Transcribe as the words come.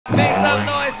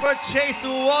for Chase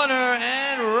Warner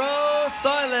and Rose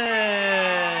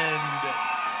Soiland.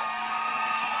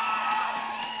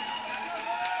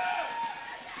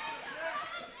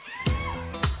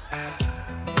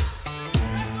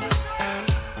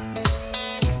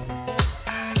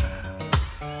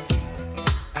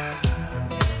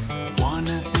 One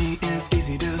is me is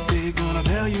easy to see. Gonna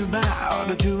tell you about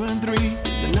the 2 and 3.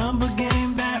 The number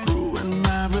game that ruined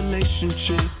my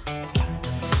relationship.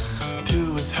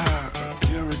 2 is her,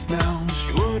 here is now.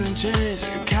 She wouldn't change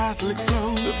a Catholic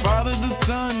flow. The Father, the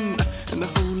Son, and the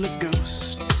Holy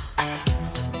Ghost.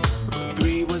 But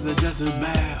 3 was a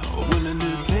Jezebel, willing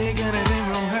to take anything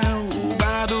from hell.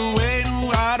 By the way,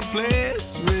 knew how to play it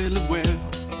really well.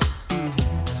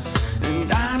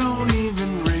 And I don't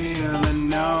even really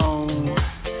know,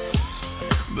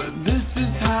 but this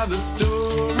is how the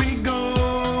story goes.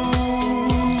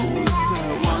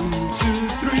 1, 2,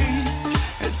 3.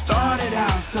 It started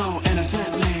out so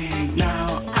innocently. Now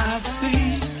I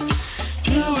see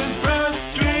 2 is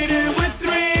frustrated with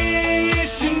 3.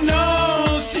 She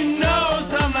knows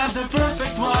I'm not the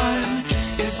perfect one.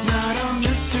 It's not a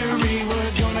mystery.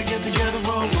 We're gonna get together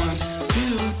for 1,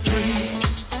 2, 3.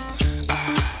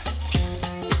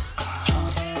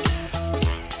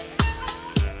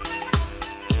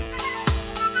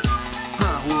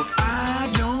 Well, I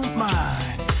don't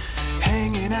mind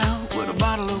hanging out with a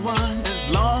bottle of wine, as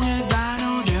long as I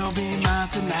know they'll be mine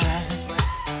tonight.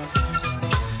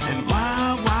 And why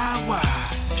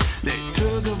they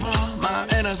took apart my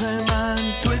innocent mind,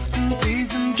 twisting,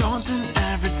 teasing, taunting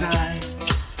every time.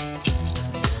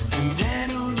 And they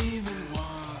don't even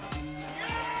want to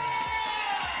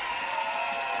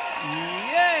know.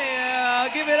 Yeah,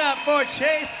 give it up for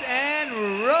Chase and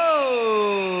Rose.